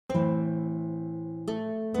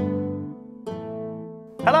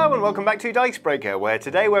Hello and welcome back to Dicebreaker, where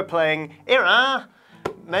today we're playing Era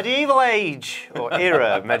Medieval Age, or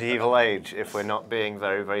Era Medieval Age, if we're not being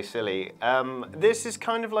very, very silly. This is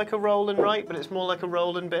kind of like a roll and write, but it's more like a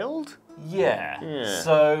roll and build. Yeah.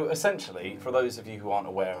 So essentially, for those of you who aren't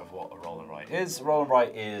aware of what a roll and write is, roll and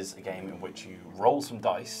write is a game in which you roll some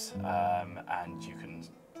dice, and you can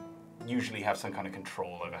usually have some kind of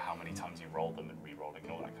control over how many times you roll them and re-rolling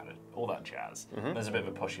and all that jazz. There's a bit of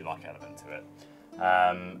a push your luck element to it.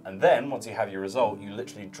 And then once you have your result, you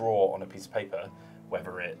literally draw on a piece of paper,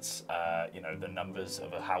 whether it's the numbers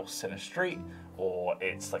of a house in a street, or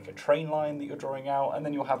it's like a train line that you're drawing out, and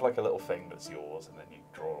then you'll have like a little thing that's yours, and then you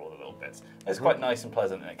draw all the little bits. It's quite nice and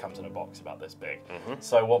pleasant, and it comes in a box about this big.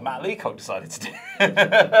 So what Matt Leacock decided to do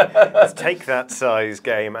is take that size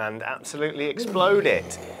game and absolutely explode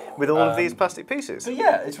it with all of these plastic pieces. So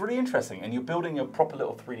yeah, it's really interesting, and you're building a proper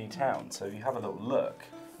little 3D town. So if you have a little look.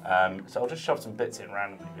 So I'll just shove some bits in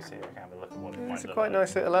randomly to see if I can have a look at what it might look like. These are quite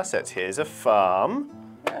nice little assets. Here's a farm.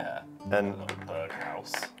 Yeah. And a little bird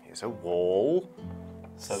house. Here's a wall.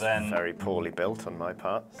 So then, very poorly built on my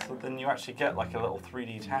part. So then you actually get like a little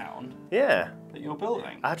 3D town. Yeah. That you're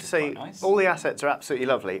building. I have to say, all the assets are absolutely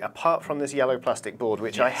lovely, apart from this yellow plastic board,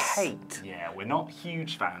 which I hate. Yeah, we're not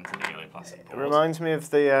huge fans of the yellow plastic board. It reminds me of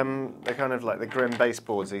the kind of like the grim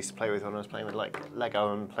baseboards I used to play with when I was playing with like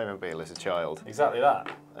Lego and Playmobil as a child. Exactly that.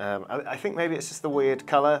 I think maybe it's just the weird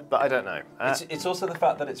colour, but I don't know. It's also the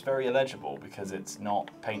fact that it's very illegible because it's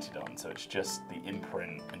not painted on, so it's just the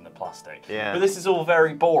imprint in the plastic. Yeah. But this is all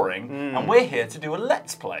very boring, and we're here to do a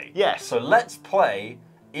Let's Play. Yes. So let's play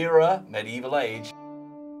Era Medieval Age.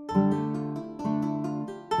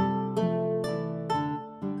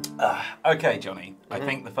 Okay, Johnny. I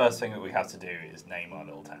think the first thing that we have to do is name our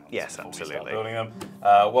little towns. Yes, before absolutely. We start building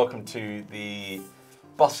them. Welcome to the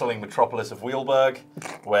bustling metropolis of Wheelberg,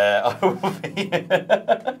 where I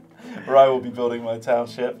will be building my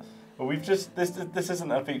township. But we've just this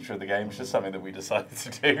isn't a feature of the game. It's just something that we decided to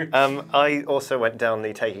do. I also went down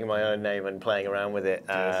the taking my own name and playing around with it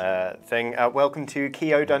thing. Welcome to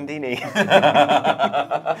Keo Dundini.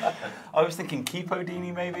 I was thinking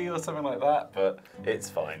Keepodini maybe or something like that, but it's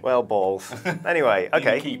fine. Well, balls. Anyway,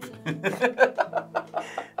 okay. Keep.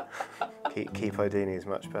 Keepodini is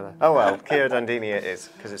much better. Oh well, Keo Dundini it is,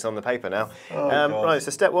 because it's on the paper now. Oh, right, so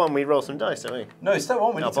step one, we roll some dice, don't we? No, step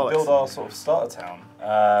one, we need to build our sort of starter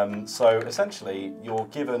town. So essentially, you're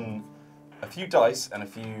given a few dice and a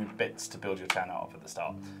few bits to build your town out of at the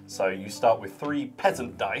start. So you start with 3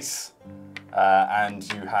 peasant dice, and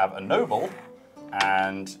you have a noble,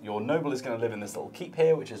 and your noble is going to live in this little keep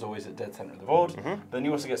here, which is always at dead center of the board. Then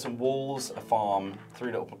you also get some walls, a farm,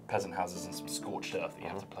 3 little peasant houses, and some scorched earth that you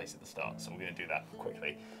have to place at the start. So we're going to do that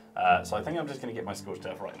quickly. So I think I'm just going to get my scorched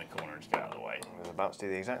earth right in the corner and just get out of the way. I was about to do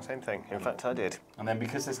the exact same thing. In fact, I did. And then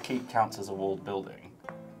because this keep counts as a walled building,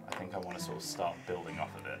 I think I want to sort of start building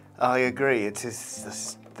off of it. I agree.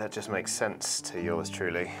 That just makes sense to yours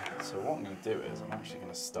truly. So what I'm going to do is I'm actually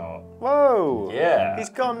going to start... Whoa! Yeah! He's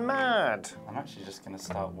gone mad! I'm actually just going to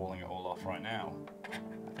start walling it all off right now.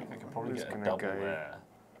 I think I can probably get a double there.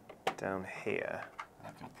 Down here. And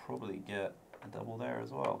I can probably get a double there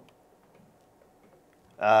as well.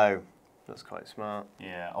 Oh, that's quite smart.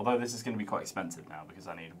 Yeah, although this is going to be quite expensive now because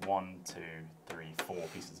I need 1, 2, 3, 4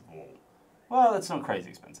 pieces of wall. Well, that's not crazy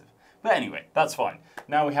expensive. But anyway, that's fine.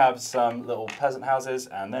 Now we have some little peasant houses,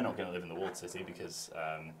 and they're not going to live in the walled city because...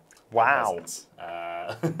 wow.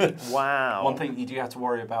 Wow. One thing you do have to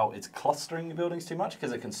worry about is clustering your buildings too much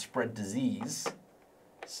because it can spread disease.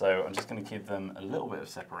 So I'm just going to give them a little bit of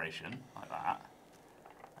separation, like that.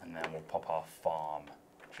 And then we'll pop our farm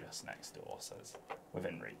just next door, so it's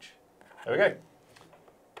within reach. There we go.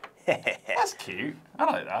 That's cute. I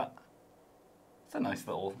like that. It's a nice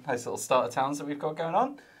little starter towns that we've got going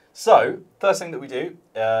on. So, first thing that we do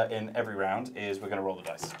in every round is we're going to roll the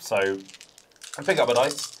dice. So, I pick up a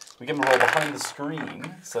dice, we give them a roll behind the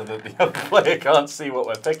screen so that the other player can't see what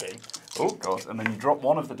we're picking. Oh, God, and then you drop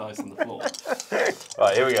one of the dice on the floor.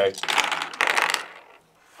 Right, here we go.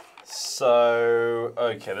 So,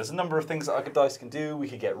 okay, there's a number of things that our dice can do. We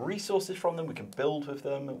could get resources from them, we can build with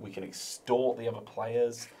them, we can extort the other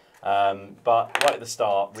players. But right at the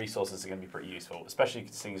start, resources are going to be pretty useful, especially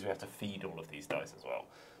seeing as we have to feed all of these dice as well.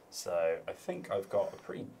 So I think I've got a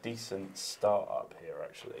pretty decent start up here,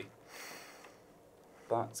 actually.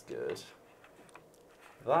 That's good.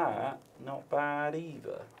 That, not bad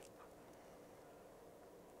either.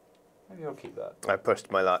 Maybe I'll keep that. I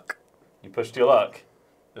pushed my luck. You pushed your luck?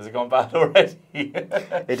 Has it gone bad already?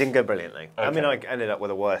 It didn't go brilliantly. Okay. I mean, I ended up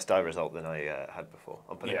with a worse die result than I had before.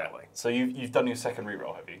 I'll put it that way. So you've done your second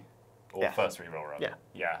reroll, have you? Or Yeah. first re-roll, rather. Yeah.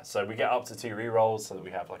 Yeah, so we get up to 2 re-rolls, so that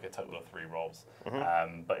we have like a total of 3 rolls.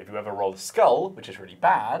 But if you ever roll a skull, which is really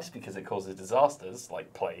bad because it causes disasters,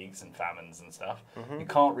 like plagues and famines and stuff, you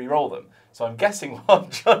can't re-roll them. So I'm guessing what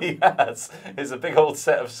Johnny has is a big old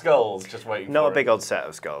set of skulls just waiting for Not a him. big old set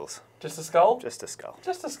of skulls. Just a skull? Just a skull.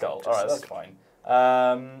 Just a skull. All right, that's fine.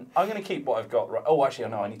 I'm going to keep what I've got. Right. Oh, actually,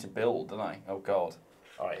 no, I need to build, don't I? Oh, God.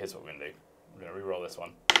 All right, here's what we're going to do. I'm going to re-roll this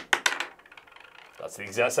one. That's the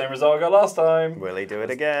exact same result I got last time. Will he do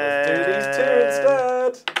it again? Let's do these 2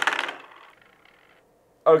 instead.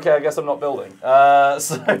 Okay, I guess I'm not building.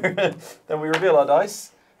 So then we reveal our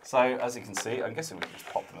dice. So as you can see, I'm guessing we can just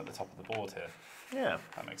pop them at the top of the board here. Yeah.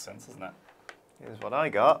 That makes sense, doesn't it? Here's what I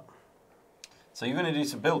got. So you're going to do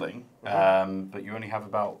some building, but you only have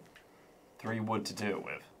about 3 wood to do it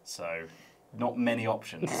with. So not many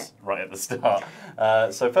options right at the start.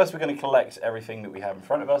 So first we're going to collect everything that we have in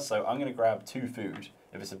front of us. So I'm going to grab 2 food.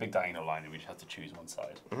 If it's a big diagonal line, then we just have to choose one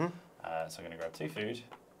side. So I'm going to grab 2 food.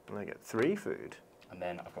 And I get 3 food. And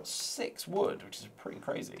then I've got 6 wood, which is pretty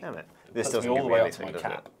crazy. Damn it. It This puts doesn't me all give the me way up anything, to my does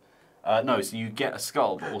cap. No, so you get a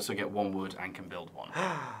skull, but also get 1 wood and can build 1.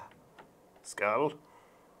 Skull.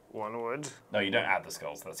 1 wood. No, you don't add the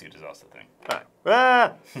skulls. That's your disaster thing. Oh.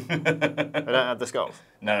 Ah! I don't add the skulls.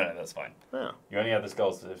 No, that's fine. Oh. You only add the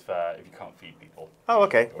skulls if you can't feed people. Oh,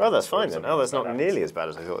 okay. Or- Oh, that's or fine then. something Oh, that's like not that. nearly as bad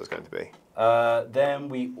as I thought it was going to be. Then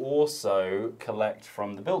we also collect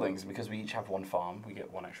from the buildings. Because we each have 1 farm, we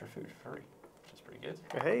get 1 extra food for free, which is pretty good.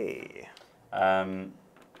 Hey. Then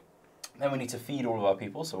we need to feed all of our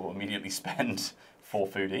people, so we'll immediately spend 4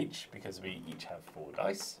 food each, because we each have 4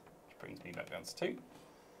 dice, which brings me back down to 2.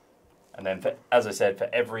 And then, as I said, for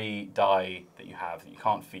every die that you have that you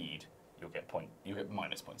can't feed, you'll get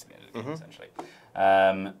minus points at the end of the game, essentially.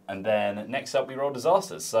 And then next up, we roll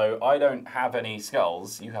disasters. So I don't have any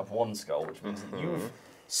skulls. You have 1 skull, which means that you've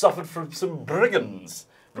suffered from some brigands.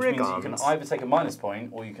 Which means you can either take a minus point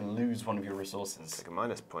or you can lose 1 of your resources. Take a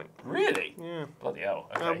minus point. Really? Yeah. Bloody hell.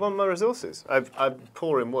 Okay. I want my resources. I'm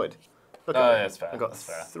poor in wood. Look at Oh, me. yeah, that's fair. I've got That's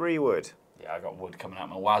fair. 3 wood. Yeah, I got wood coming out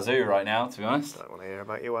my wazoo right now, to be honest. I don't want to hear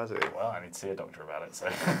about your wazoo. Well, I need to see a doctor about it, so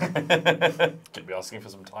could be asking for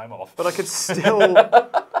some time off. But I could still...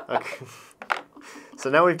 Okay. So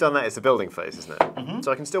now we've done that, it's a building phase, isn't it?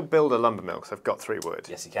 So I can still build a lumber mill because I've got 3 wood.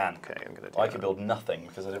 Yes, you can. Okay, I'm going to do I that. can build nothing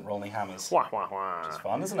because I didn't roll any hammers. Wah, wah, wah. It's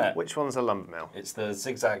fun, isn't it? Which one's a lumber mill? It's the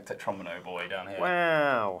zigzag tetromino boy down here.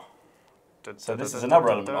 Wow. So this is another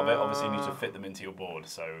element of it. Obviously, you need to fit them into your board.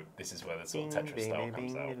 So this is where the sort of Tetris style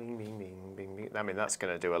comes out. I mean, that's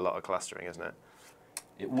going to do a lot of clustering, isn't it?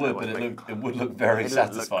 It would, but it would look very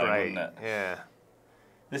satisfying, wouldn't it? Yeah.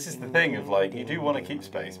 This is the thing of like, you do want to keep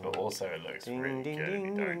space, but also it looks really good if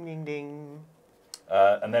you don't.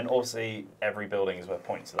 And then obviously every building is worth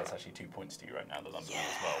points, so that's actually 2 points to you right now, the lumber mill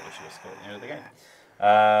as well, which you'll score at the end of the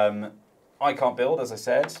game. I can't build, as I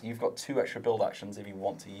said. You've got 2 extra build actions if you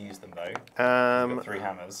want to use them, though. You've got 3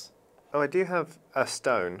 hammers. Oh, I do have a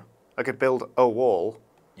stone. I could build a wall.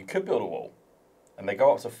 You could build a wall, and they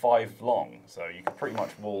go up to 5 long, so you could pretty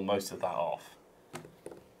much wall most of that off.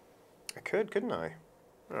 I could, couldn't I?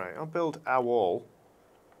 All right, I'll build a wall.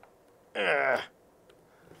 So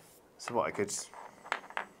what, I could...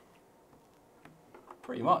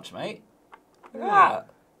 Pretty much, mate. Look at that.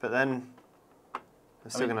 But then... I'm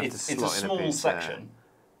still going to have to slot in a piece It's a small section.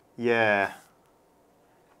 There. Yeah.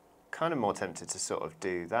 Kind of more tempted to sort of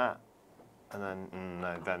do that. And then,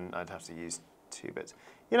 no, then I'd have to use 2 bits.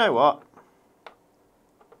 You know what?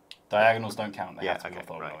 Diagonals don't count. They Yeah, have to be okay,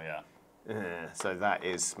 orthogonal, right. yeah. So that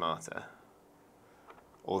is smarter.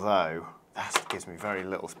 Although, that gives me very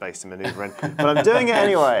little space to manoeuvre in. But I'm doing it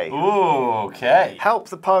anyway. Ooh, okay. Help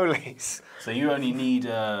the police. So you only need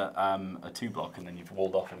a 2 block, and then you've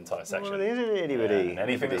walled off an entire section. Well, anybody. And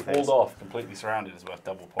anything that's walled off, completely surrounded, is worth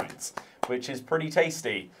double points, which is pretty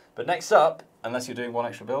tasty. But next up, unless you're doing 1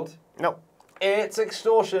 extra build, No. it's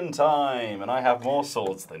extortion time, and I have more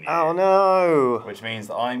swords than you. Oh no. Which means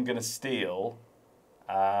that I'm going to steal...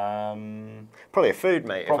 Probably a food,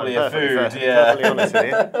 mate. Probably if I'm a food, perfectly yeah. honest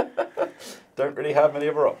with you. Don't really have many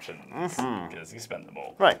other options, because you spent them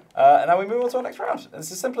all. Right. And now we move on to our next round.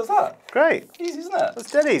 It's as simple as that. Great. Easy, isn't it?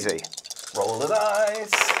 That's dead easy. Roll the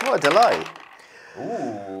dice. What a delay.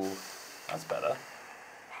 Ooh, that's better.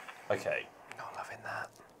 Okay. Not loving that.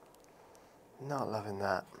 Not loving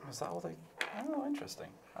that. Was that all they... Oh, interesting.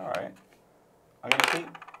 All right. I'm going to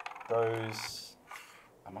keep those...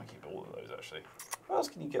 I might keep all of those, actually. What else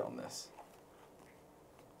can you get on this?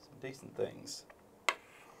 Some decent things.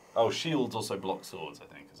 Oh, shields also block swords, I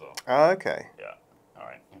think, as well. Oh, okay. Yeah. All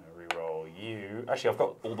right. I'm going to re-roll you. Actually, I've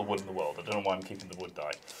got all the wood in the world. I don't know why I'm keeping the wood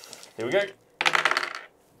die. Here we go.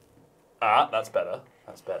 Ah, that's better.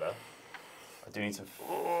 That's better. I do need some food.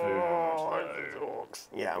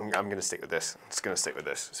 Yeah, I'm going to stick with this. I'm just going to stick with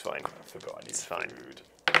this. It's fine. I forgot I need It's fine. food.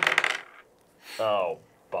 Oh,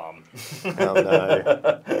 bum. Oh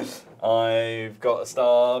no. I've got a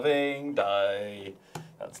starving die.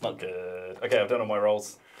 That's not good. Okay, I've done all my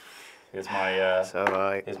rolls. Here's my So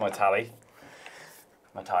right. here's my tally.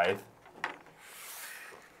 My tithe.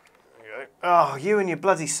 Oh, you and your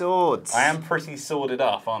bloody swords. I am pretty sworded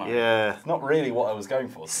up, aren't I? Yeah. It's not really what I was going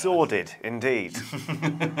for. Sordid, indeed.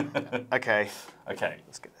 Okay. Okay.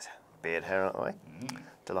 Let's get this beard hair out of the way.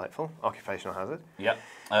 Delightful. Occupational hazard. Yep.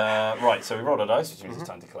 Right, so we rolled our dice, which means it's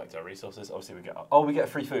time to collect our resources. Obviously we get... Oh, we get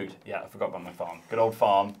free food. Yeah, I forgot about my farm. Good old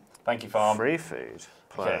farm. Thank you, farm. Free food.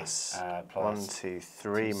 Plus, plus 1, 2,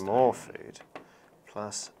 3 more food.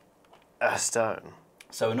 Plus a stone.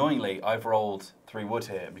 So annoyingly, I've rolled 3 wood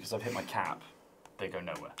here because I've hit my cap. They go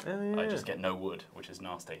nowhere. Oh, yeah. I just get no wood, which is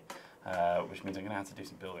nasty. Which means I'm going to have to do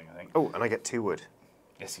some building, I think. Oh, and I get 2 wood.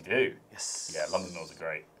 Yes, you do. Yes. Yeah, lumber mills are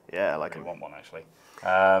great. Yeah, I like I them. want one, actually.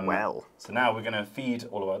 Well. So now we're going to feed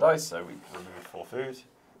all of our dice. So we remove 4 food.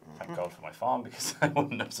 Thank God for my farm because I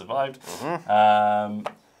wouldn't have survived.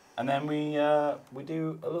 And then we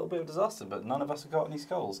do a little bit of disaster, but none of us have got any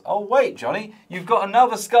skulls. Oh, wait, Johnny, you've got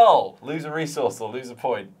another skull. Lose a resource or lose a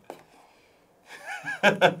point.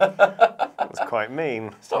 That's quite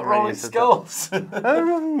mean. Stop rolling skulls. I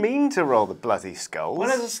don't mean to roll the bloody skulls. When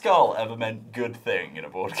has a skull ever meant good thing in a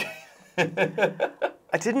board game?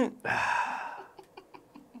 I didn't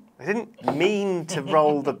mean to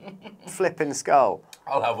roll the flipping skull.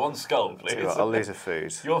 I'll have 1 skull, please. I'll lose a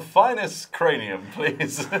food. Your finest cranium,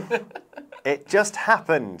 please. It just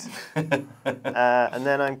happened. And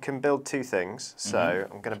then I can build 2 things. So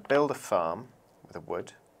I'm going to build a farm with a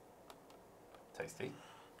wood. Tasty.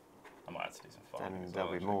 I might have to do some farming. And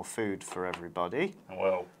there'll be more food for everybody.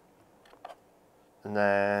 Well. And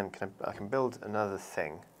then I can build another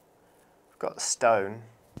thing. I've got stone,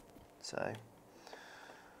 so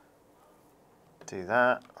do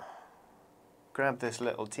that. Grab this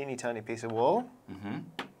little teeny tiny piece of wall,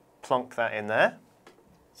 plonk that in there.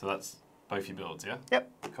 So that's both your builds, yeah? Yep.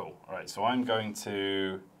 Cool. All right, so I'm going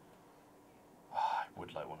to... Oh, I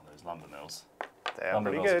would like one of those lumber mills. They're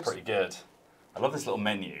Lumber pretty mills good. are pretty good. I love this little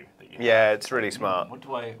menu that you have. Yeah, it's really smart. What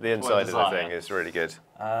do I The inside of the thing is really good.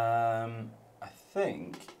 I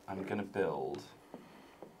think I'm going to build...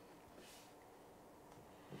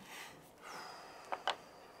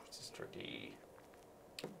 This is tricky.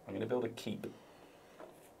 I'm going to build a keep,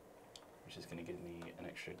 which is going to give me an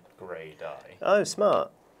extra grey die. Oh,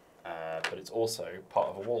 smart. But it's also part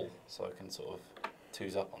of a wall, so I can sort of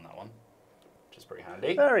twos up on that one, which is pretty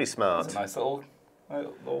handy. Very smart. It's a nice little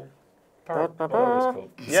parrot. Whatever it's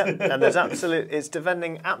called. Yeah, and there's it's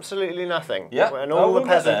defending absolutely nothing. Yeah. And all the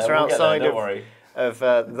peasants are outside of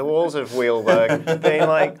the walls of Wheelberg, being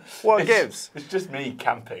like, what gives? It's just me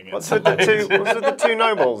camping. What's with the 2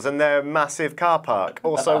 nobles and their massive car park?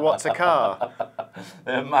 Also, what's a car?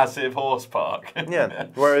 Their massive horse park. Yeah.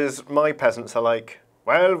 Whereas my peasants are like,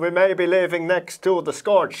 well, we may be living next to the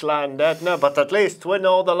scorched land, EDNA, but at least we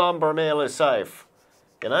know the lumber mill is safe.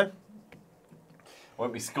 You know?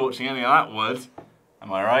 Won't be scorching any of that wood.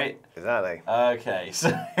 Am I right? Exactly. Okay, so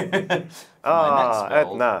my next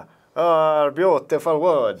build, EDNA. Oh, beautiful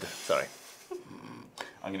wood. Sorry.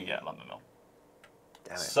 I'm going to get a lumber mill.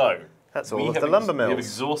 Damn it. So, that's all of the lumber mills. We have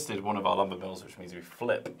exhausted one of our lumber mills, which means we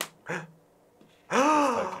flip this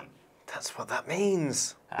token. That's what that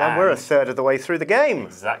means. Now we're a third of the way through the game.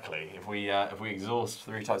 Exactly. If we exhaust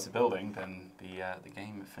 3 types of building, then the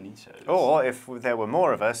game finitos. Or if there were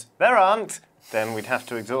more of us, there aren't, then we'd have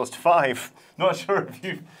to exhaust 5. Not sure if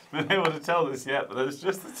you've been able to tell this yet, but there's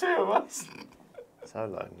just the 2 of us. So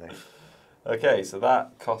lonely. Okay, so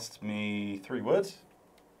that cost me 3 wood.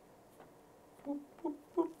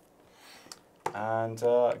 And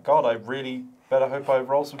God, I really better hope I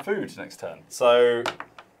roll some food next turn. So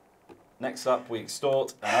next up we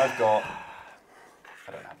extort, and I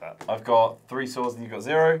don't have that. I've got 3 swords and you've got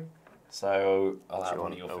 0. So I'll have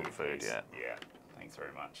one of your food. Yeah. Yeah. Thanks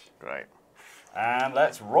very much. Great. And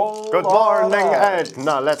let's roll. Good morning,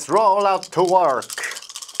 EDNA. Let's roll out to work.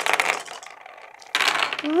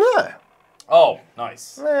 Oh,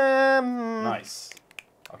 nice. Nice.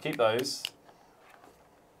 I'll keep those.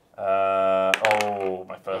 Oh,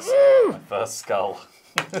 my first skull.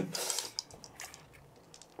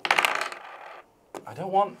 I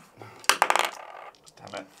don't want...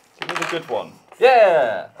 Damn it. Give me the good one.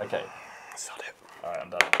 Yeah! Okay. Sod it. Alright, I'm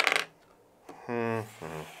done.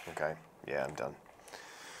 Okay. Yeah, I'm done.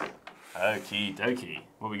 Okie dokie.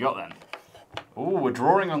 What we got then? Ooh, we're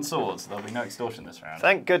drawing on swords. There'll be no extortion this round.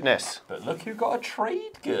 Thank goodness. But look who got a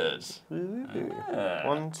trade good. Yeah.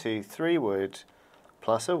 1, 2, 3 wood,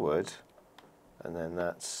 plus a wood, and then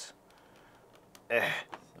that's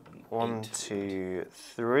 1, 2,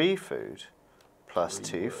 3 food, plus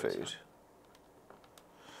 2 food,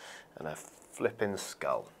 and a flipping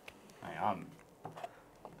skull. Hey,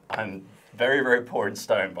 I'm very, very poor in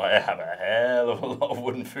stone, but I have a hell of a lot of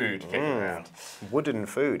wooden food kicking around. Wooden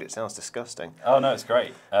food, it sounds disgusting. Oh no, it's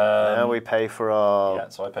great. Now we pay for our... Yeah,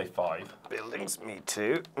 so I pay 5. Buildings, me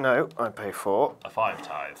too. No, I pay 4. A 5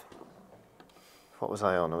 tithe. What was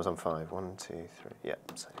I on? I was on 5. 1, 2, 3. Yeah,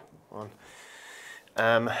 same. 1.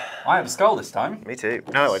 I have a skull this time. Me too.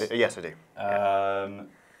 No, I do. Yes, I do.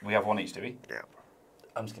 We have 1 each, do we? Yeah.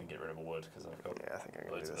 I'm just going to get rid of a wood because I've got. Yeah, I think I'm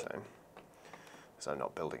going to do the same. So I'm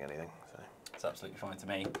not building anything. So. It's absolutely fine to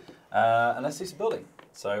me. And let's do some building.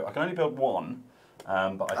 So I can only build 1, but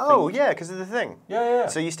I think... Oh, yeah, because of the thing. Yeah.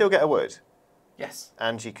 So you still get a wood? Yes.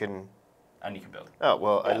 And you can... And you can build. Oh,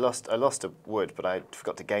 well, Yeah. I lost a wood, but I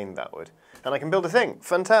forgot to gain that wood. And I can build a thing.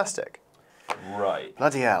 Fantastic. Right.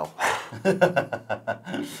 Bloody hell.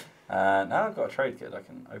 Now I've got a trade kit. I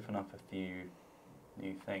can open up a few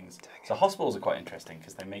new things. So hospitals are quite interesting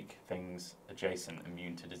because they make things adjacent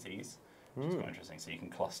immune to disease, which is quite interesting. So you can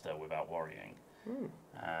cluster without worrying.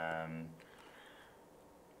 I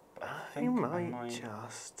think You I might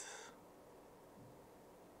just...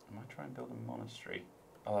 I might try and build a monastery.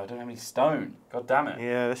 Oh, I don't have any stone. God damn it.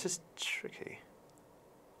 Yeah, this is tricky.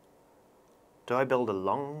 Do I build a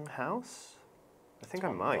long-house? I think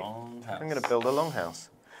I might. Long I'm house. going to build a longhouse.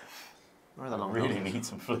 Where are the I long really houses? need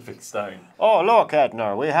some flipping stone. Oh, look,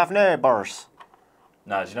 Edna, we have neighbours.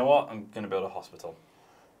 No, do you know what? I'm going to build a hospital.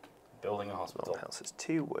 Building a hospital. Longhouse is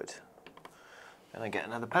 2 wood. And I get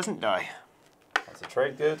another peasant die. That's a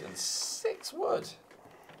trade good and 6 wood.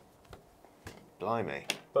 Blimey.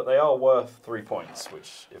 But they are worth 3 points,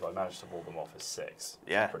 which if I manage to wall them off is 6.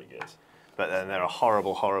 Yeah. Pretty good. But then they're a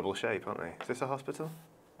horrible, horrible shape, aren't they? Is this a hospital?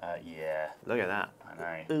 Yeah, Look at that. I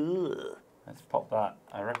know. Ugh. Let's pop that.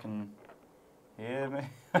 I reckon. Yeah, maybe.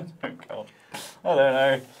 I don't know. I don't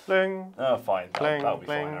know. Bling. Oh, fine. Bling, That'll be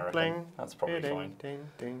bling, fine, I reckon. bling. That's probably fine.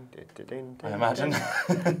 I I imagine.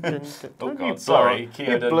 Oh, God. You Sorry. You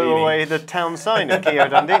Keogh blew Dundee. away the town sign of Keogh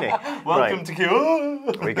Dundee. Welcome to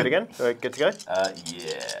Keogh. Are we good again? Are we good to go?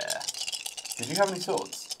 Yeah. Did you have any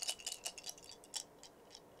swords?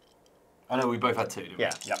 Oh no, we both had 2, didn't we?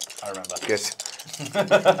 Yeah. Yep, I remember. Good.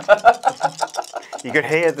 You could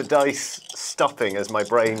hear the dice stopping as my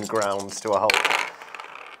brain grounds to a halt.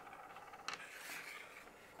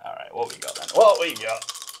 Alright, what we got then? What we got?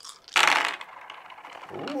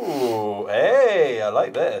 Ooh, hey, I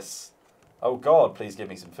like this. Oh God, please give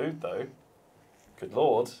me some food though. Good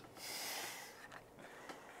Lord.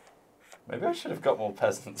 Maybe I should have got more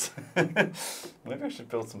peasants. Maybe I should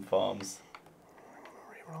build some farms.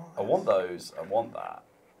 I want those, I want that.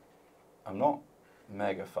 I'm not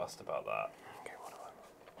mega fussed about that. Okay, what do I want?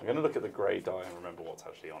 I'm going to look at the grey die and remember what's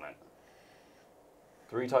actually on it.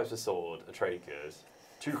 3 types of sword, a trade good,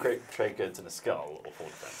 2 trade goods and a skull, or 4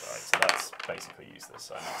 defense. Alright, so that's basically useless,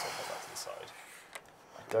 so I might as well put that to the side.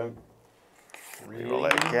 I don't really Reroll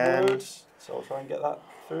it again. wood, so I'll try and get that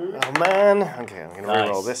food. Oh man. Okay, I'm going to Nice.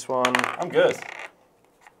 reroll this one. I'm good.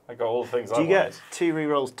 I got all the things I Do you wanted. get 2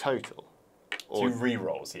 rerolls total? 2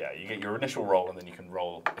 re-rolls, yeah. You get your initial roll and then you can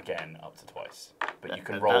roll again up to twice. But you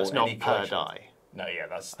can roll That's not any per collection. die. No, yeah,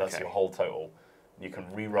 that's Okay. your whole total. You can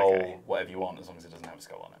re-roll Okay. whatever you want as long as it doesn't have a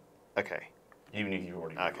skull on it. Okay. Even if you've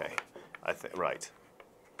already re-rolled Okay. it. Right.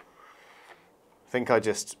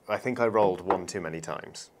 I think I rolled 1 too many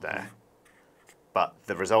times there. But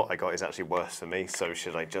the result I got is actually worse for me, so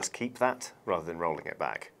should I just keep that rather than rolling it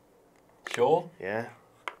back? Sure, Yeah?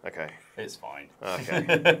 Okay. it's fine. Okay.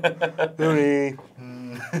 Sorry.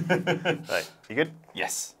 Right, you good?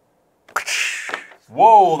 Yes.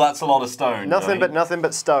 Whoa, that's a lot of stone. Nothing Johnny.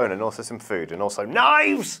 but stone and also some food and also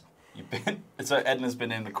knives! You've been, so Edna's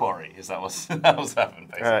been in the quarry. Is that what's happened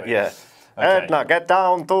basically? Yeah. Okay. Edna, get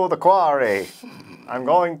down to the quarry. I'm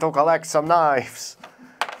going to collect some knives.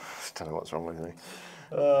 Don't know what's wrong with me.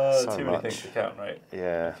 So too many much. things to count, right?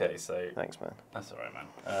 Yeah. Okay, so Thanks, man. that's all right,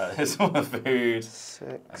 man. Here's some of the food, 6.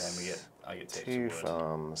 and then I get 2 2 wood,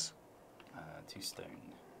 farms. 2 stone,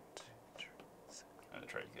 and a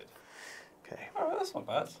trade good. Okay. All right, that's not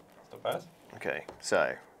bad. That's not bad. Okay.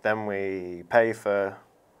 So then we pay for.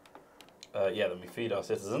 Yeah, then we feed our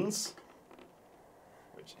citizens,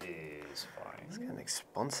 which is fine. It's getting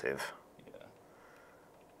expensive. Yeah.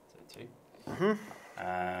 So 2.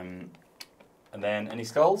 And then any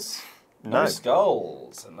skulls? No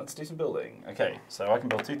skulls. And let's do some building. Okay, so I can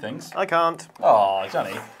build 2 things. I can't. Oh,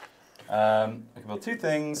 Johnny. I can build 2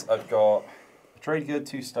 things. I've got a trade good,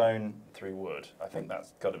 2 stone, 3 wood. I think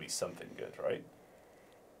that's got to be something good, right?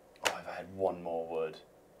 Oh, if I had 1 more wood.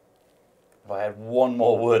 If I had 1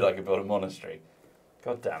 more wood, I could build a monastery.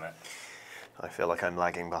 God damn it. I feel like I'm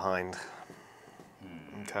lagging behind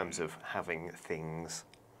in terms of having things.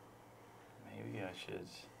 Maybe I should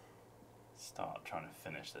start trying to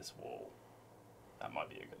finish this wall. That might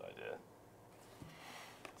be a good idea.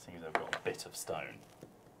 Seeing as I've got a bit of stone.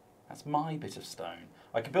 That's my bit of stone.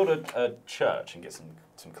 I could build a church and get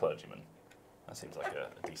some clergymen. That seems like a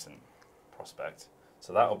decent prospect.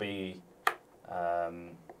 So that'll be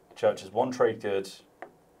church is 1 trade good,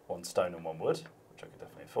 1 stone and 1 wood, which I could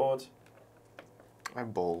definitely afford. I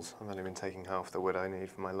have balls. I've only been taking half the wood I need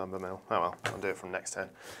for my lumber mill. Oh well, I'll do it from next turn.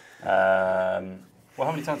 Well,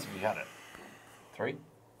 how many times have you had it? 3?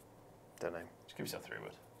 Don't know. Just give yourself 3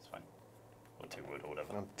 wood. It's fine. Or 2 wood or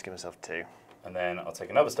whatever. I'll just give myself 2. And then I'll take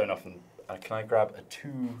another stone off and can I grab a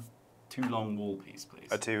 2 long wall piece, please?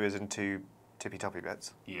 A 2 is in 2 tippy-toppy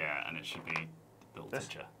bits. Yeah, and it should be the little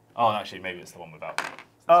titcher. Oh, actually, maybe it's the one without.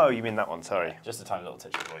 Oh, you mean that one? Sorry. Yeah, just a tiny little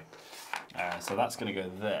titcher boy. So that's going to go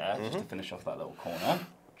there, just to finish off that little corner,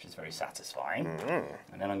 which is very satisfying.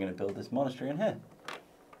 And then I'm going to build this monastery in here.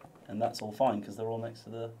 And that's all fine, because they're all next to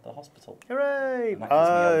the hospital. Hooray! And that gives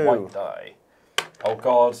me a white die. Oh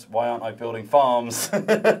God, why aren't I building farms?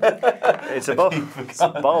 It's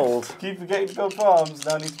bold. Keep forgetting to build farms.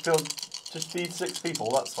 Now I need to build, just feed 6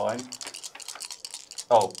 people, that's fine.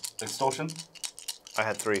 Oh, extortion? I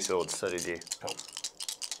had 3 swords, so did you. Cool.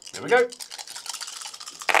 Here we go.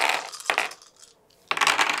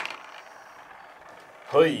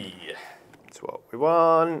 Hoi. That's what we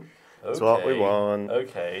want. That's what we want.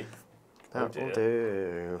 Okay. That will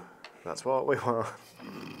do. That's what we want.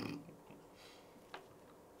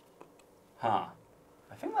 Huh.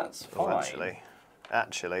 I think that's fine. Well, actually,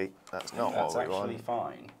 that's not what we want. That's actually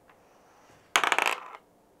fine.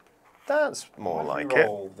 That's more like it.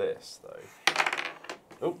 Roll this though.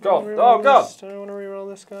 Oh God! Oh God! Do I want to reroll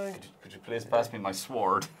this guy? Could you please pass me my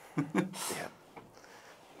sword? Yeah.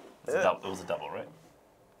 It was a double, right?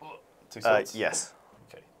 2 swords? Yes.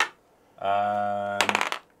 Okay. Have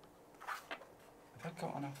I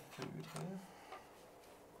got enough food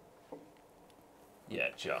here? Yeah,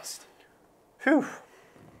 just. Whew.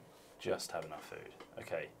 Just have enough food.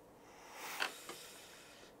 Okay.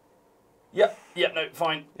 Yep, no,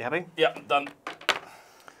 fine. You happy? Yep, done.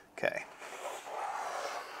 Okay.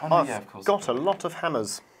 Oh, no, I've yeah, of course. got a lot of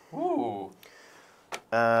hammers. Ooh.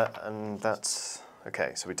 And that's...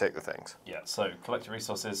 Okay, so we take the things. Yeah, so collect your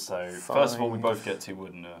resources. So 5. First of all, we both get 2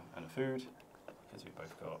 wood and a food. Because we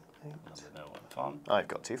both got another mill and a farm. I've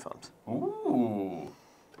got 2 farms. Ooh.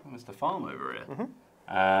 Almost a farm over here.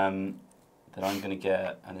 Then I'm going to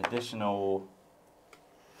get an additional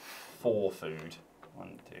 4 food.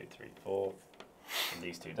 1, 2, 3, 4. From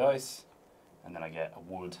these 2 dice. And then I get a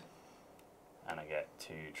wood. And I get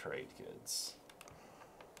 2 trade goods.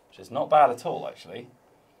 Which is not bad at all, actually.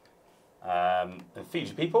 And feed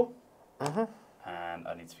your people. And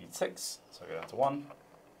I need to feed 6, so I go down to 1.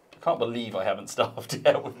 I can't believe I haven't starved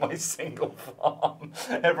yet with my single farm.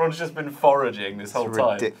 Everyone's just been foraging this whole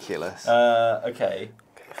time. Ridiculous. Okay.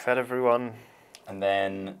 Fed everyone. And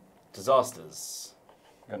then disasters.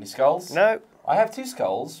 You got any skulls? No. I have 2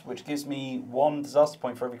 skulls, which gives me 1 disaster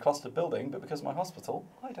point for every clustered building, but because of my hospital,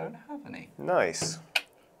 I don't have any. Nice.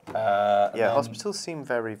 Yeah, hospitals seem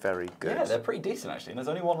very, very good. Yeah, they're pretty decent actually, and there's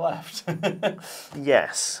only 1 left.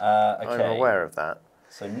 Yes, okay. I'm aware of that.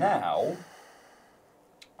 So now,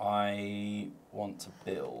 I want to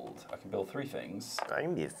build. I can build 3 things.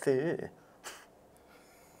 I'm your food.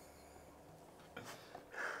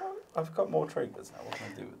 I've got more trade goods now. What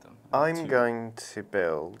can I do with them? I'm going to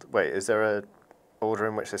build... Wait, is there a order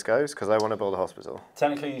in which this goes? Because I want to build a hospital.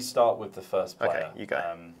 Technically, you start with the first player. Okay, you go.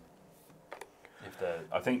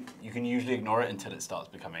 I think you can usually ignore it until it starts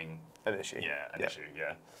becoming an issue. Yeah, an issue.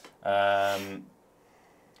 Yeah.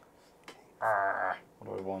 What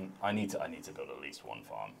do I want? I need to build at least 1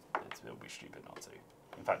 farm. It'll be stupid not to.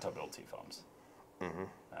 In fact, I'll build 2 farms.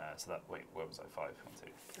 So that wait, where was I? 5, 1,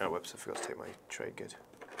 2. Oh, whoops! I forgot to take my trade good.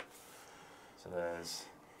 So there's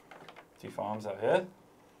 2 farms out here.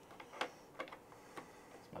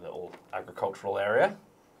 It's my little agricultural area.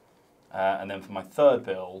 And then for my 3rd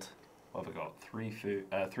build, what have I got?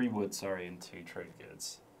 3 wood, sorry, and 2 trade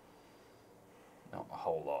goods. Not a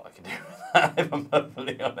whole lot I can do with that, if I'm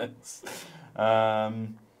perfectly honest.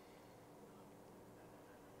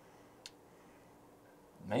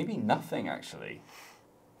 Maybe nothing, actually.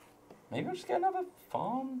 Maybe I'll just get another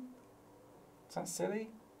farm. Is that silly?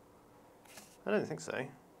 I don't think so.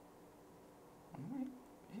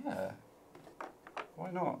 Yeah. Why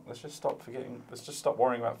not? Let's just stop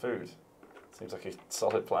worrying about food. Seems like a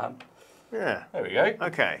solid plan. Yeah. There we go.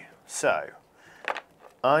 Okay, so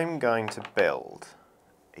I'm going to build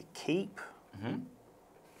a keep.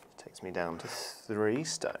 Takes me down to 3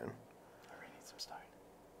 stone. I really need some stone.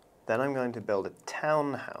 Then I'm going to build a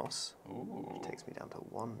townhouse. Ooh. Takes me down to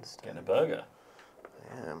 1 stone. Getting a burger.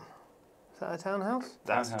 I am. Is that a townhouse?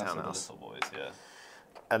 That's a townhouse. For the little boys, yeah.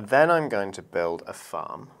 And then I'm going to build a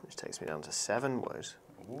farm, which takes me down to 7 wood.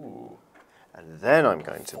 Ooh. And then I'm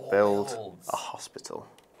going to 4 build builds. a hospital.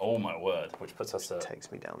 Oh my word, which puts us at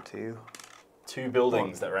Takes me down to 2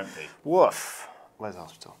 buildings that are empty. woof. Where's the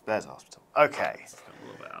hospital? There's the hospital. Okay. A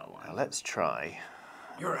little bit out of line. Now let's try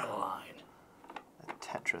You're out of line.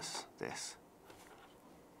 Tetris this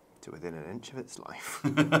to within an inch of its life.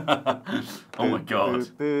 Oh my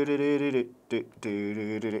god.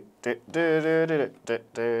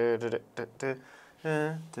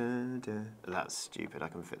 That's stupid. I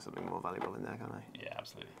can fit something more valuable in there, can't I? Yeah,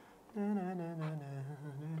 absolutely. I'll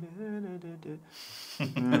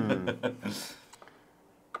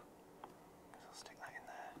stick that in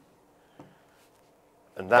there.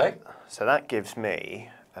 And that, Okay. so that gives me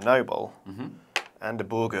a noble and a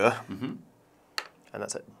burger, and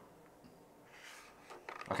that's it.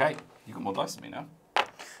 Okay, you've got more dice than me now.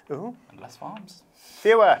 Ooh. And less farms.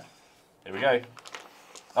 Fewer. Here we go.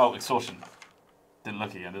 Oh, extortion. Didn't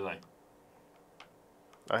look again, did I?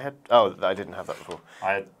 I didn't have that before.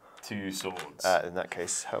 I had 2 swords. In that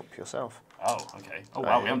case, help yourself. Oh, okay. Oh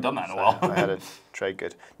wow, we haven't done that in a So while. I had a trade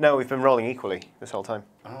good. No, we've been rolling equally this whole time.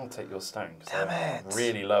 I'll take your stone. Damn I'm it.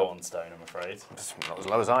 really low on stone, I'm afraid. It's not as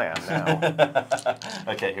low as I am now.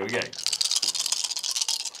 Okay, here we go.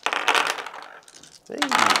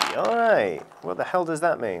 Hey, all right. What the hell does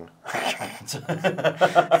that mean?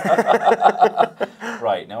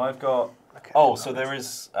 Right, now I've got... Okay, oh, so there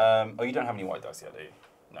is... oh, you don't have any white dice yet, do you?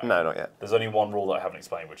 No, not yet. There's only one rule that I haven't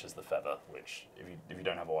explained, which is the feather, which if you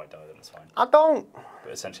don't have a white die, then it's fine. I don't.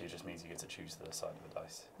 But essentially it just means you get to choose the side of the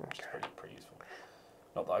dice, which is pretty useful.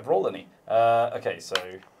 Not that I've rolled any. Okay, so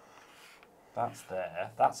that's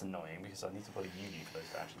there. That's annoying because I need to put a uni for those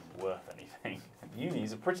to actually be worth anything.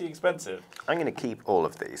 Unis are pretty expensive. I'm going to keep all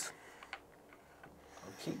of these.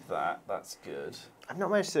 I'll keep that. That's good. I've not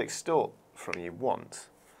managed to extort from you once.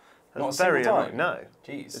 That's Not a single very time? annoying. No.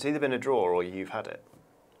 Jeez. It's either been a draw or you've had it.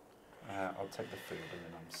 I'll take the food and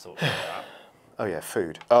then I'm sorting that. Oh yeah,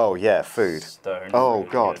 food. Oh yeah, food. Stone. Oh really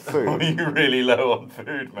god, good. food. You're really low on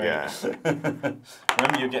food, mate. Yeah.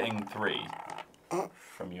 Remember, you're getting 3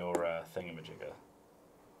 from your thingamajigger.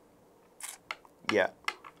 Yeah.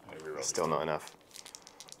 I'm gonna reroll Still these not enough.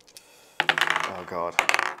 Oh god.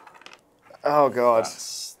 Oh god. That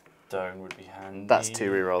stone would be handy. That's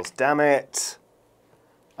 2 rerolls. Damn it.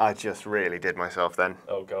 I just really did myself then.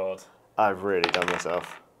 Oh god. I've really done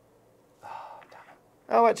myself. Oh, damn it.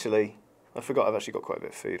 Oh, actually, I forgot I've actually got quite a bit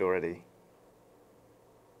of food already.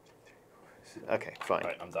 Okay, fine.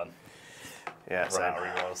 Right, I'm done. Yeah, Run same. out of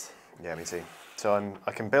rerolls. Yeah, me too. So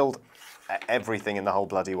I can build everything in the whole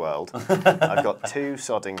bloody world. I've got 2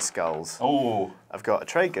 sodding skulls. Oh. I've got a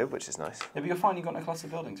trade good, which is nice. Yeah, but you're fine, you've got no clustered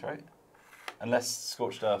buildings, right? Unless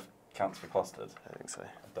scorched earth counts for clustered. I don't think so.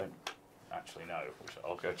 I don't actually know, which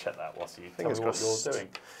I'll go check that whilst you tell Fingers me what crossed. you're doing.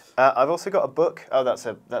 I've also got a book. Oh, that's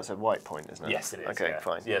a white point, isn't it? Yes, it is. Okay, yeah.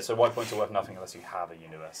 fine. Yeah, so white points are worth nothing unless you have a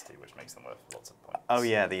university, which makes them worth lots of points. Oh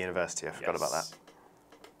yeah, the university. I forgot about that. Yes.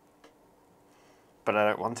 But I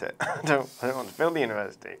don't want it. I don't want to build the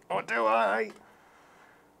university. Or do I?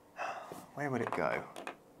 Where would it go?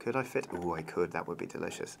 Could I fit? Oh, I could. That would be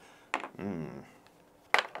delicious. To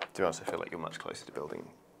be honest, I feel like you're much closer to building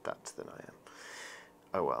that than I am.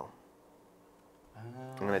 Oh well.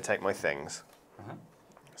 I'm going to take my things.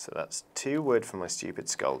 So that's 2 wood for my stupid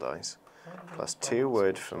skull dice, plus 2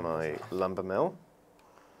 wood for my lumber mill.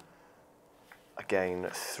 I gain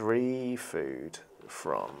 3 food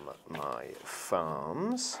from my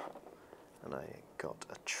farms, and I got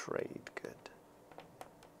a trade good.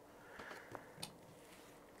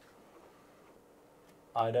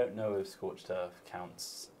 I don't know if scorched earth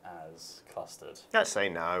counts as clustered. Let's say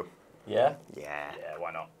no. Yeah? Yeah. Yeah,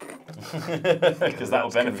 why not? Because that will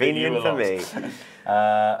benefit you a Convenient for lot. me.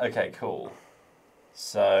 Okay, cool.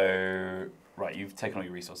 So, right, you've taken all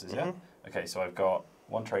your resources, yeah? Okay, so I've got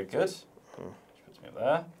 1 trade good, which puts me up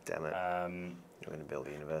there. Damn it. You're going to build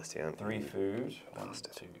a university, aren't you? 3 food. 1,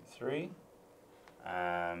 Bastard. 2, 3.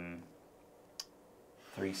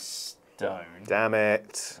 3 stone. Damn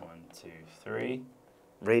it. 1, 2, 3.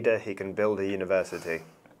 Reader, he can build a university.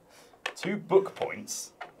 2 book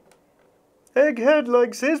points. Egghead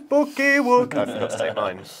likes his bookie wook. I forgot to take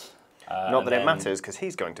mine. Not that it matters, because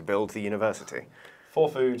he's going to build the university. 4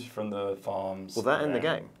 food from the farms. Will that end the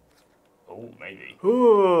game? Oh, maybe.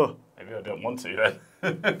 Ooh. Maybe I don't want to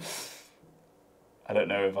then. I don't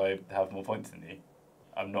know if I have more points than you.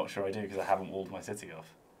 I'm not sure I do because I haven't walled my city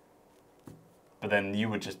off. But then you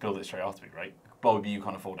would just build it straight after me, right? But you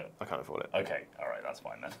can't afford it. I can't afford it. Okay, alright, that's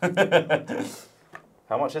fine then.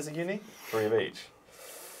 How much is a uni? 3 of each.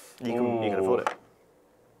 You can afford it.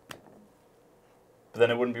 But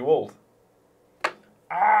then it wouldn't be walled.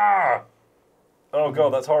 Ah! Oh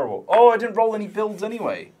god, that's horrible. Oh, I didn't roll any builds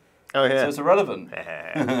anyway. Oh yeah. So it's irrelevant.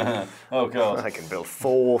 Oh god. I can build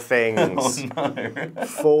 4 things. Oh no.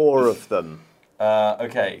 4 of them.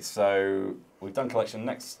 Okay, so we've done collection.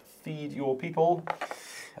 Next, feed your people.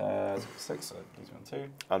 6, so these 1, 2.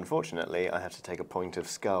 Unfortunately, I have to take a point of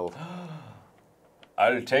skull.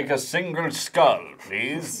 I'll take a single skull,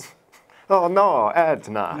 please. Oh no,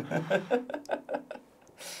 Edna.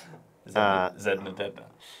 Zedna Deadna.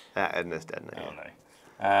 Edna's dead now. Oh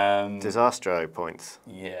no. Disastro points.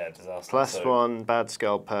 Yeah, disaster. +1 bad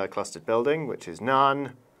skull per clustered building, which is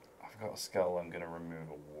none. I've got a skull. I'm going to remove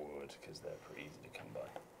a wood because they're pretty easy to come by.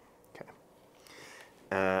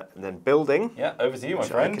 Okay. Then building. Yeah, over to you, my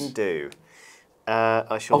friend. I can do.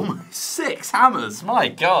 I shall. Oh, 6 hammers! My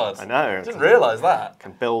God. I know. I didn't realise that.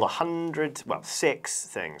 Can build 100. Well, 6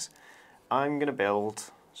 things. I'm going to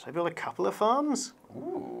build. Should I build a couple of farms?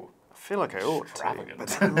 Ooh. I feel like I ought to, but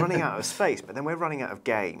then I'm running out of space. But then we're running out of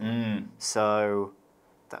game. So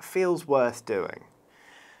that feels worth doing.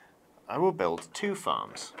 I will build 2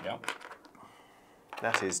 farms. Yep.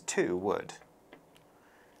 That is 2 wood.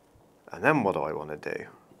 And then what do I want to do?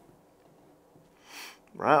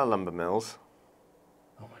 We're out of lumber mills.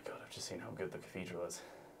 Oh my God, I've just seen how good the cathedral is.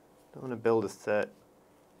 I want to build a third.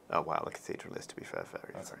 Oh wow, the cathedral is, to be fair,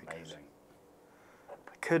 very, That's very amazing. good.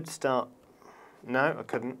 I could start. No, I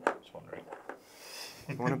couldn't. Just wondering.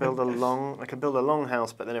 I want to build a long. I could build a long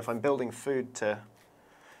house, but then if I'm building food to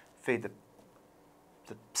feed the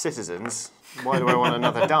citizens, why do I want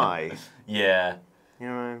another die? Yeah. You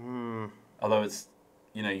know, Although it's,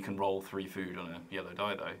 you know, you can roll 3 food on a yellow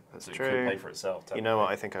die though. That's so true. It could pay for itself. You know what?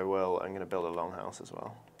 I think I will. I'm going to build a long house as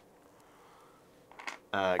well.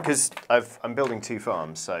 Because I'm building 2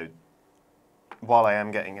 farms, so while I am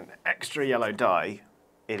getting an extra yellow die,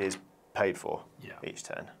 it is paid for each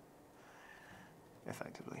turn,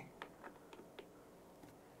 effectively.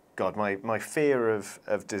 God, my fear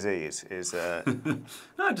of disease is... No,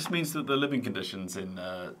 it just means that the living conditions in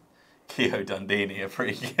Keogh Dundee are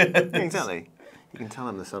pretty good. Exactly. You can tell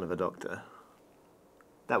I'm the son of a doctor.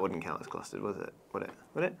 That wouldn't count as clustered, was it? Would it?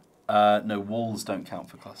 Would it? No, walls don't count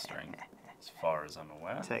for clustering, as far as I'm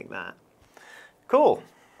aware. Take that. Cool.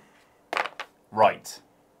 Right.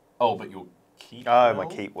 Oh, but your keep Oh, will? my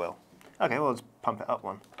keep will. Okay, well, let's pump it up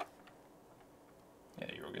 1.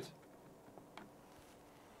 Yeah, you're all good.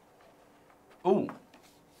 Ooh.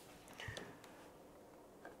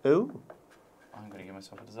 Ooh. I'm going to give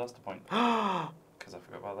myself a disaster point. Because I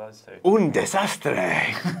forgot about those 2. Un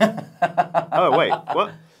desastre! Oh, wait,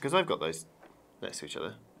 what? Because I've got those next to each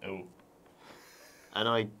other. Ooh. And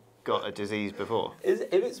I got a disease before.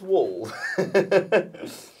 If it's wall.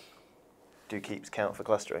 Do keeps count for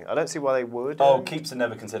clustering? I don't see why they would. Oh, keeps are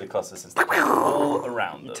never considered clusters since they're all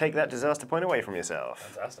around them. Take that disaster point away from yourself.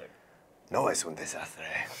 Fantastic. Nice un desastre.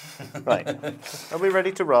 Right. Are we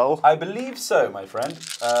ready to roll? I believe so, my friend.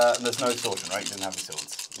 There's no extortion, right? You didn't have any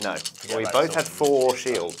swords. No. Forget We about both had extortion. 4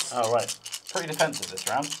 shields. Oh, right. Pretty defensive this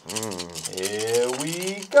round. Here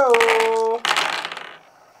we go.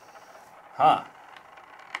 Huh.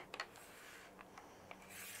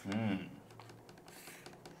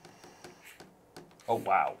 Oh,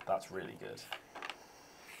 wow. That's really good.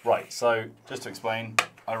 Right, so just to explain,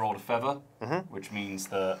 I rolled a feather, which means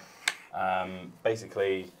that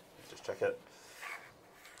basically, just check it.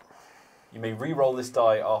 You may re-roll this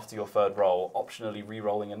die after your 3rd roll, optionally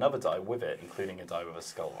re-rolling another die with it, including a die with a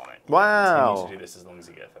skull on it. You Wow. continue to do this as long as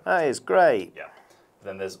you get a feather. That is great. Yeah.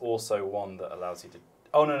 Then there's also one that allows you to...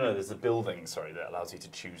 Oh, no, there's a building, sorry, that allows you to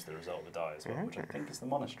choose the result of the die as well, which I think is the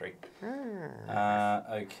monastery.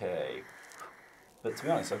 Okay. But to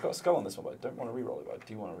be honest, I've got a skull on this one, but I don't want to re-roll it, but I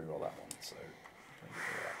do want to re-roll that one, so...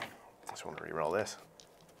 I just want to re-roll this.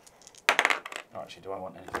 Oh, actually, do I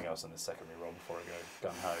want anything else on this second re-roll before I go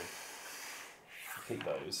gung-ho? Keep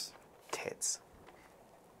those. Tits.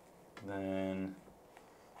 Then...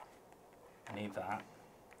 I need that.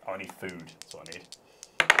 Oh, I need food, that's what I need.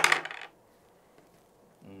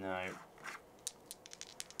 No.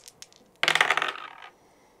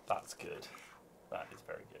 That's good. That is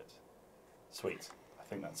very good. Sweet. I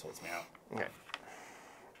think that sorts me out. Okay.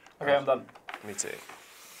 Okay, I'm done. Me too.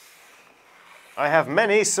 I have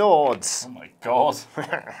many swords. Oh my god.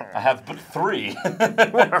 I have but 3.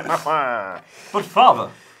 But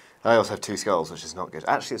father. I also have 2 skulls, which is not good.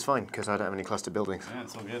 Actually, it's fine, because I don't have any clustered buildings. Yeah,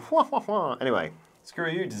 it's all good. Anyway.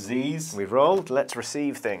 Screw you, disease. We've rolled. Let's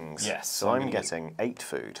receive things. Yes. So I'm getting 8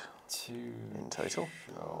 food. 2 in total.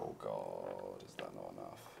 Oh god, is that not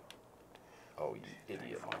enough? Oh, you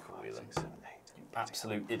idiot, Michael Whelan. 6, 7, 8. You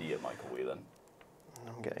absolute idiot, Michael Whelan.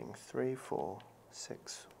 I'm getting 3, 4,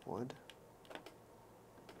 6 wood.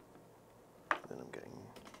 Then I'm getting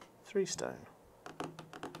 3 stone.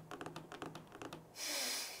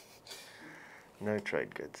 No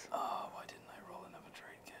trade goods. Oh, why didn't I roll another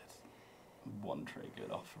trade good? 1 trade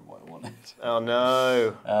good off from what I wanted. Oh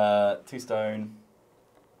no. 2 stone.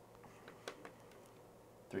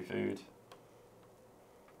 3 food.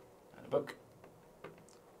 And a book.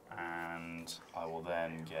 And I will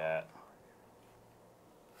then get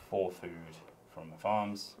 4 food from the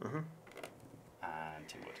farms. And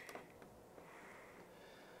 2 wood.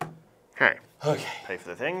 Okay. Okay. Pay for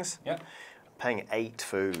the things. Yep. Paying 8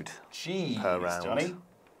 food Jeez, per round. Johnny.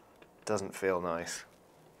 Doesn't feel nice.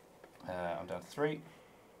 I'm down to 3.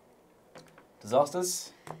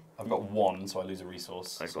 Disasters. I've got 1, so I lose a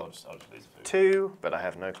resource. I've So got I'll just lose a food. 2, but I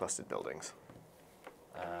have no clustered buildings.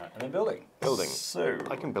 And then building. Building. So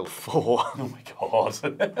I can build 4. Oh my god.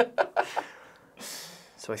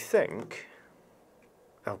 So I think...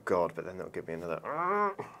 Oh god, but then that'll give me another...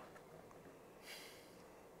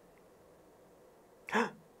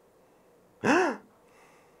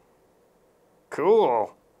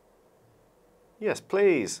 Cool. Yes,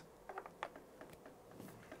 please.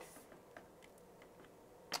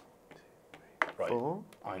 Right. 4.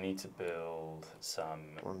 I need to build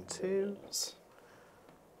some 1, 2. walls.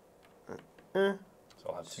 So So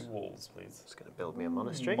I'll have 2 walls, please. Just going to build me a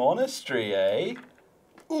monastery. Monastery, eh?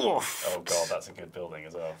 Oof. Oh god, that's a good building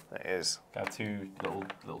as well. That is. Can I have 2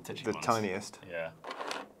 little titchy The ones? tiniest. Yeah.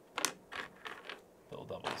 Little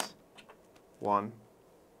doubles. 1.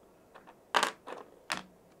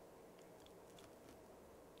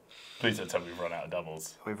 Please don't tell me we've run out of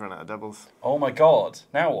doubles. We've run out of doubles. Oh my god.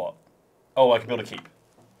 Now what? Oh, I can build a keep.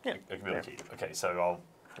 Yeah. I can build a keep. Okay, so I'll...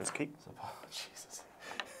 Let's keep. Oh, Jesus.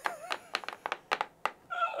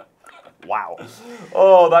 Wow.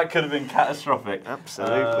 Oh, that could have been catastrophic.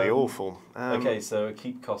 Absolutely awful. Okay, so a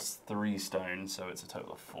keep costs 3 stone, so it's a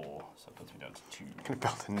total of 4. So it puts me down to 2. I'm going to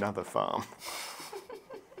build another farm.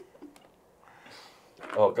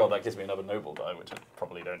 Oh god, that gives me another noble die, which I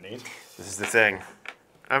probably don't need. This is the thing.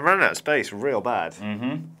 I'm running out of space real bad.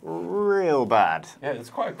 Real bad. Yeah,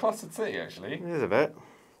 it's quite a clustered city, actually. It is a bit.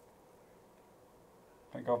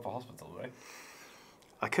 Thank God for hospitals, eh?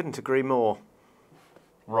 I couldn't agree more.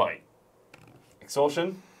 Right.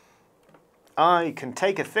 Exhaustion? I can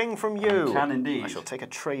take a thing from you. You can indeed. I shall take a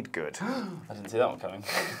trade good. I didn't see that one coming.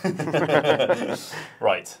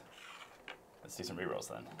 Right. Let's do some rerolls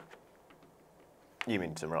then. You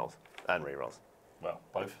mean some rolls and re-rolls. Well,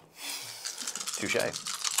 both. Touche.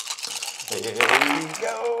 Here we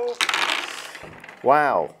go.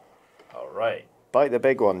 Wow. All right. Bite the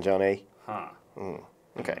big one, Johnny. Huh.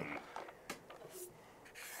 Okay.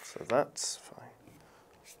 So that's fine.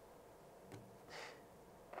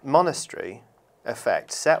 Monastery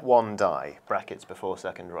effect. Set 1 die, brackets before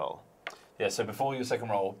second roll. Yeah, so before your second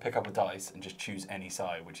roll, pick up a dice and just choose any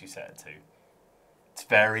side which you set it to. It's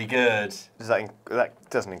very good. Does that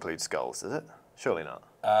doesn't include skulls, does it? Surely not.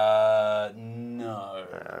 No.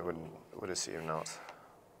 I would assume not.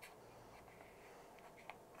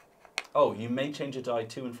 Oh, you may change a die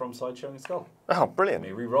to and from side showing a skull. Oh, brilliant.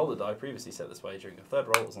 You may re-roll the die previously set this way during your third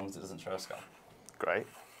roll as long as it doesn't show a skull. Great.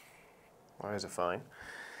 Those are fine.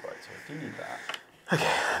 Right, so I do need that.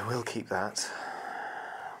 Okay, I will keep that.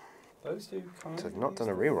 Those two kind So of I've not done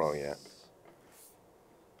a re-roll yet.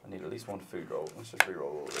 I need at least 1 food roll. Let's just re-roll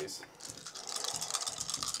all of these.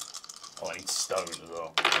 Oh, I need stone as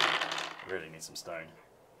well. I really need some stone.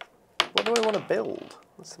 What do I want to build?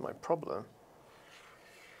 That's my problem.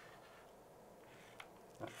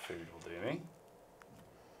 That food will do me.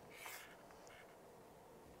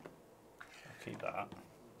 I'll keep that.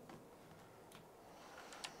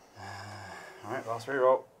 Alright, last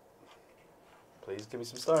reroll. Please give me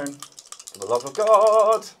some stone. For the love of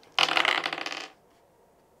God!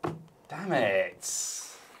 Damn it!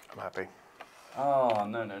 I'm happy. Oh,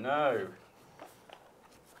 no, no, no.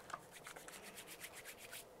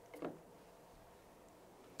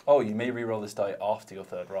 Oh, you may re-roll this die after your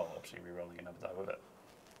third roll, actually re-rolling another die with it.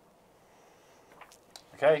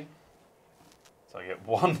 Okay. So I get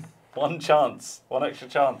one chance, 1 extra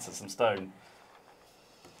chance at some stone.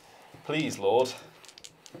 Please, Lord,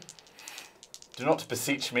 do not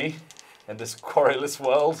beseech me in this querulous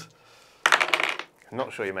world. I'm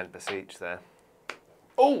not sure you meant beseech there.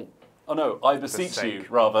 Oh! Oh no, I beseech you,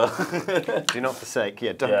 rather. Do not forsake.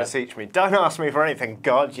 Yeah, don't beseech me. Don't ask me for anything,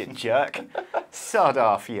 God, you jerk. Sod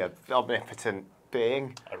off, you omnipotent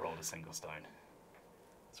being. I rolled a single stone.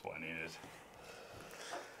 That's what I needed.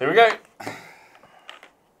 Here we go.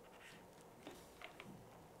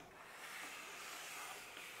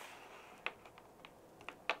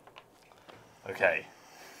 Okay.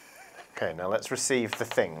 Okay, now let's receive the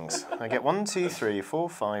things. I get 1, 2, 3, 4,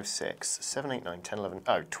 5, 6, 7, 8, 9, 10, 11.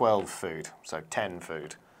 Oh, 12 food. So 10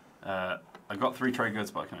 food. I've got 3 trade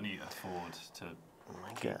goods, but I can only afford to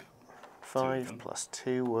keep 5 plus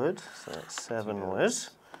 2 wood, so that's 7 wood.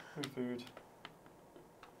 3 food.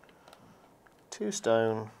 2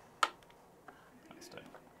 stone. 1 stone.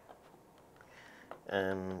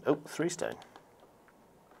 And, oh, 3 stone.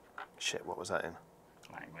 Shit, what was that in?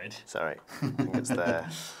 Language. Sorry, I think it's there.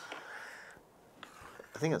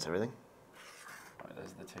 I think that's everything. Right,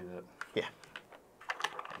 those are the 2 that... Yeah.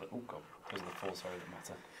 Oh god, those are the 4, sorry, that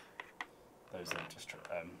matter. Those are just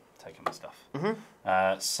taking my stuff.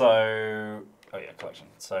 So, oh yeah, collection.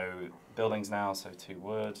 So, buildings now, so 2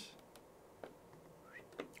 wood.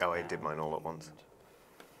 Oh, I did mine all at once.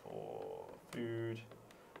 4 food.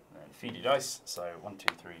 And then feed your dice, so 1,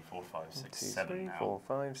 2, 3, 4, 5, 6, 7 now. 4,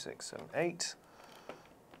 5, 6, 7, 8.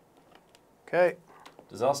 Okay.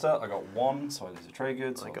 Disaster, I got 1, so I lose a trade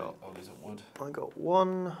goods. I'll lose a wood. I got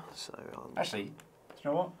 1, so Actually, do you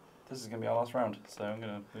know what? This is going to be our last round, so I'm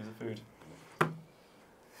going to lose a food.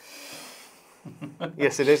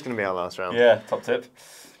 Yes, it is going to be our last round. Yeah, top tip.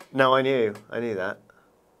 No, I knew that.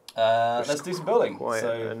 Let's do some building. Quite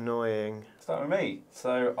so, annoying. Start with me.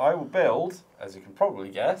 So I will build, as you can probably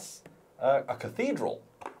guess, a cathedral.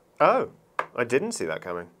 Oh, I didn't see that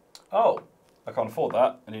coming. Oh, I can't afford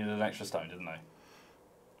that. I needed an extra stone, didn't I?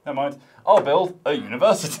 Never mind. I'll build a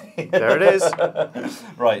university. There it is.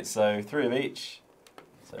 Right, so 3 of each.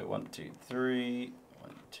 So 1, 2, 3,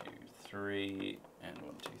 1, 2, 3, and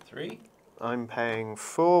 1, 2, 3. I'm paying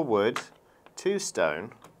 4 wood, 2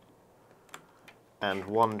 stone, and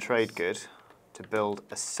 1 trade good to build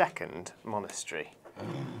a second monastery.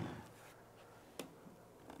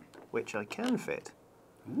 Which I can fit.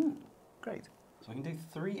 Ooh. Great. So I can do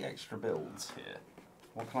 3 extra builds here.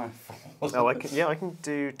 What can I afford? Oh, I can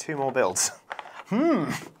do 2 more builds.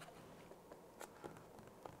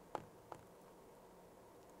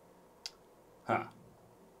 Huh.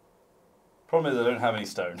 Problem is I don't have any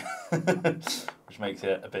stone, which makes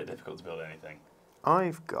it a bit difficult to build anything.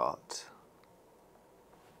 I've got...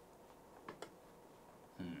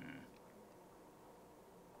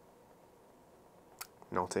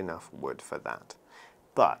 Not enough wood for that.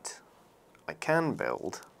 But I can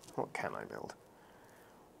build... What can I build?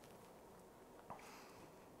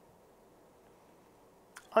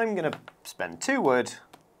 I'm going to spend 2 wood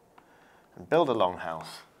and build a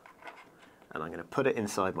longhouse. And I'm going to put it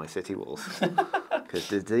inside my city walls. Because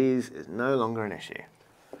disease is no longer an issue.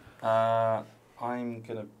 I'm going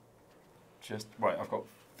to just... Right, I've got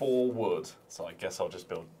 4 wood, so I guess I'll just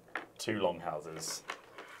build 2 longhouses.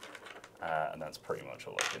 And that's pretty much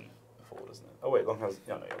all I can afford, isn't it? Oh wait, longhouses...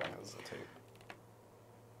 Yeah, no, longhouses are 2.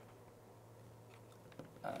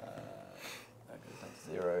 That goes down to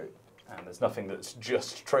 0. And there's nothing that's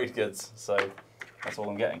just trade goods, so that's all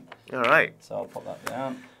I'm getting. All right. So I'll pop that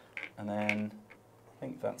down. And then I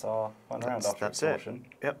think that's our final round after extortion.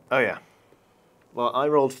 Yep. Oh, yeah. Well, I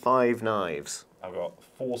rolled 5 knives. I've got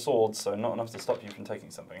 4 swords, so not enough to stop you from taking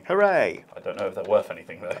something. Hooray! I don't know if they're worth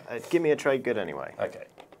anything, though. Give me a trade good anyway. Okay.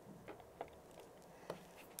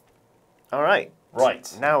 All right.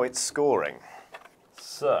 Right. Now it's scoring.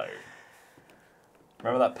 So,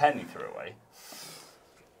 remember that pen you threw away?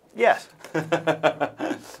 Yes. Need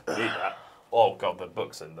that. Oh god, the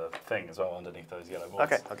book's in the thing as well underneath those yellow balls.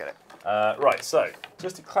 Okay, I'll get it. Right, so,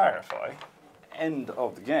 just to clarify, end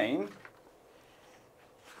of the game.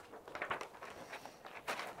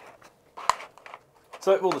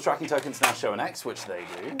 So, all the tracking tokens now show an X, which they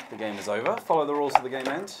do. The game is over. Follow the rules to the game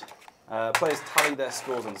end. Players tally their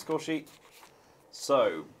scores on the score sheet.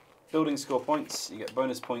 So, building score points. You get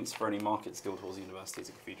bonus points for any markets, guild halls, universities,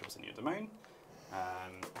 and cathedrals in your domain.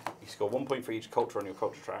 You score 1 point for each culture on your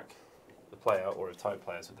culture track. The player, or if tied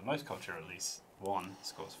players with the most culture, at least 1,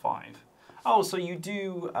 scores 5. Oh, so you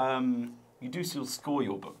do still score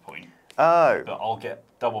your book point. Oh. But I'll get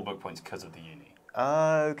double book points because of the uni.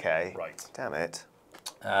 Okay. Right. Damn it.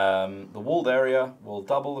 The walled area will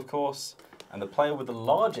double, of course, and the player with the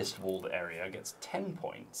largest walled area gets 10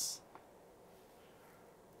 points.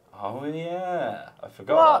 Oh yeah, I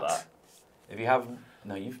forgot about that. If you have...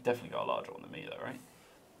 No, you've definitely got a larger one than me, though, right?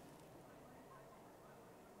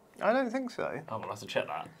 I don't think so. Oh, we'll have to check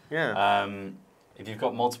that. Yeah. If you've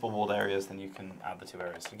got multiple walled areas, then you can add the 2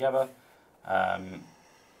 areas together.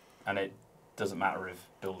 And it doesn't matter if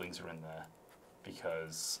buildings are in there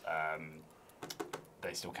because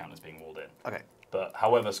they still count as being walled in. Okay. But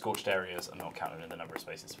however, scorched areas are not counted in the number of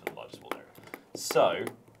spaces for the largest walled area. So,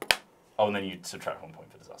 oh, and then you subtract 1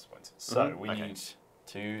 point for disaster points. So we need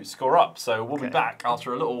to score up. So we'll be back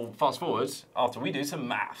after a little fast forward after we do some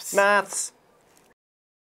maths. Maths.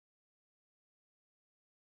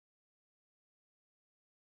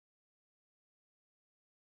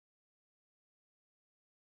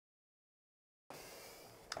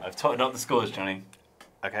 I've totted up the scores, Johnny.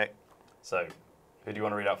 Okay. So, who do you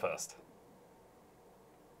want to read out first?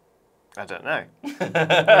 I don't know.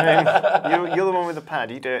 I mean, you're the one with the pad.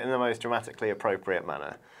 You do it in the most dramatically appropriate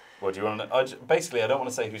manner. Well, do you want to... basically, I don't want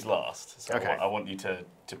to say who's last. So okay. I want you to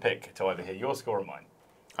pick to either hear your score or mine.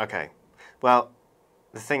 Okay. Well,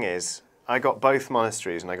 the thing is, I got both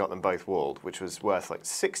monasteries and I got them both walled, which was worth like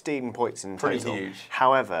 16 points in total. Pretty huge.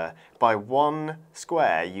 However, by 1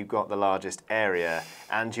 square, you got the largest area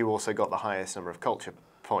and you also got the highest number of culture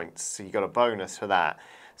points. So you got a bonus for that.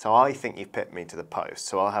 So I think you've pipped me to the post.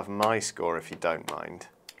 So I'll have my score if you don't mind.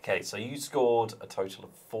 Okay, so you scored a total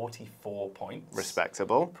of 44 points.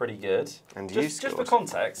 Respectable. Pretty good. And just for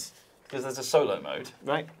context, because there's a solo mode.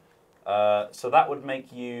 Right. So that would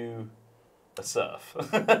make you a serf.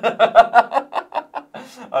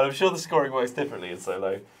 I'm sure the scoring works differently in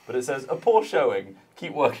solo, but it says, a poor showing,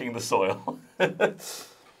 keep working the soil. And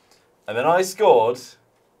then I scored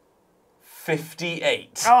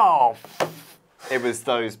 58. Oh! It was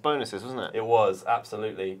those bonuses, wasn't it? It was,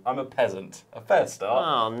 absolutely. I'm a peasant. A fair start.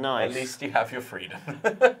 Oh, nice. At least you have your freedom.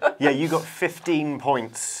 Yeah, you got 15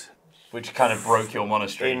 points. Which kind of broke your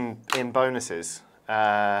monastery. In bonuses.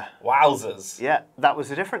 Wowzers. Yeah, that was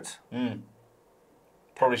the difference.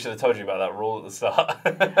 Probably should have told you about that rule at the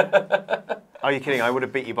start. Are you kidding? I would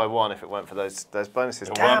have beat you by 1 if it weren't for those bonuses.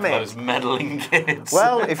 It Damn weren't it! for those meddling kids.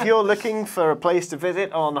 Well, if you're looking for a place to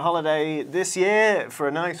visit on holiday this year for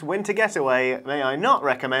a nice winter getaway, may I not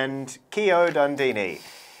recommend Keogh Dundee.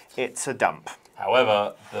 It's a dump.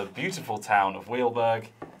 However, the beautiful town of Weilburg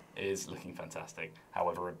is looking fantastic.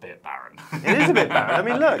 However, a bit barren. It is a bit barren. I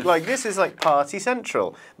mean, look, like this is like party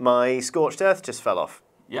central. My scorched earth just fell off.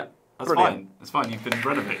 Yeah. That's Brilliant. fine. That's fine. You've been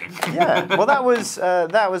renovating. Yeah. Well, that was our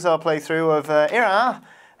playthrough of Era,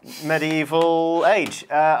 Medieval Age.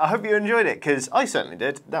 I hope you enjoyed it because I certainly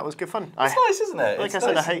did. That was good fun. It's nice, isn't it? Like I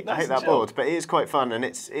said, I hate that board, but it is quite fun, and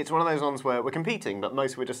it's one of those ones where we're competing, but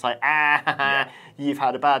most we're just like, you've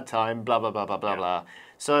had a bad time, blah blah blah blah blah blah.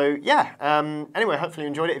 So yeah. Anyway, hopefully you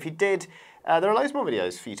enjoyed it. If you did. There are loads more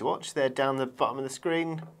videos for you to watch. They're down the bottom of the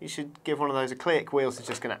screen. You should give one of those a click. Wheels is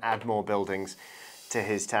just going to add more buildings to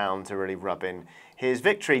his town to really rub in his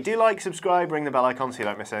victory. Do like, subscribe, ring the bell icon so you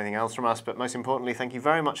don't miss anything else from us. But most importantly, thank you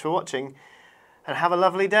very much for watching and have a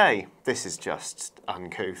lovely day. This is just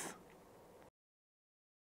uncouth.